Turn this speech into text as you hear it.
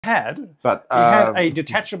But he had a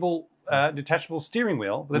detachable steering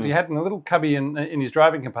wheel that he had in a little cubby in his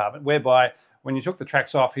driving compartment, whereby when you took the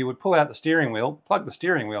tracks off, he would pull out the steering wheel, plug the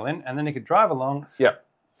steering wheel in, and then he could drive along. Yeah.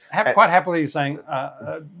 Quite happily steering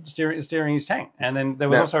his tank. And then there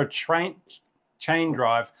was also a chain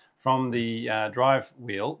drive from the drive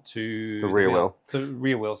wheel to the rear wheel. The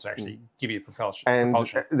rear wheels to actually give you propulsion. And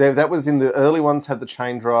that was in the early ones had the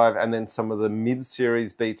chain drive, and then some of the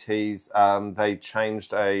mid-series BTs, they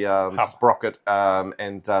changed a sprocket,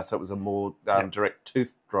 and so it was a more direct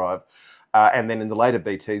tooth drive. And then in the later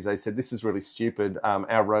BTs, they said, this is really stupid.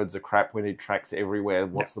 Our roads are crap. We need tracks everywhere.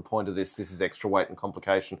 What's the point of this? This is extra weight and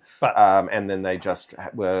complication. But, and then they just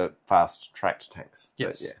were fast-tracked tanks.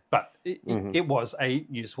 Yes, but it was a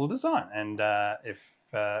useful design. And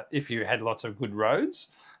if you had lots of good roads,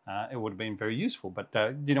 it would have been very useful. But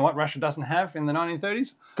you know what Russia doesn't have in the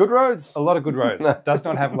 1930s? Good roads. A lot of good roads. Does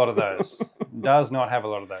not have a lot of those. Does not have a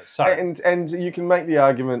lot of those. So, and you can make the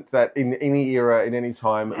argument that in any era, in any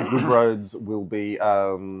time, good roads will be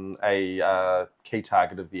a key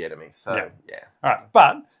target of the enemy. So, yeah. All right.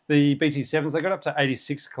 But the BT-7s, they got up to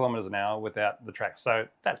 86 kilometres an hour without the tracks. So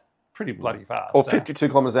that's pretty bloody fast. Or 52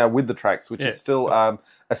 kilometres an hour with the tracks, which is still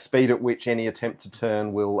a speed at which any attempt to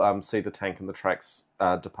turn will see the tank and the tracks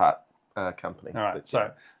depart company. All right.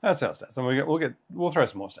 So that's our stats. And we'll throw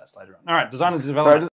some more stats later on. All right. Design and development.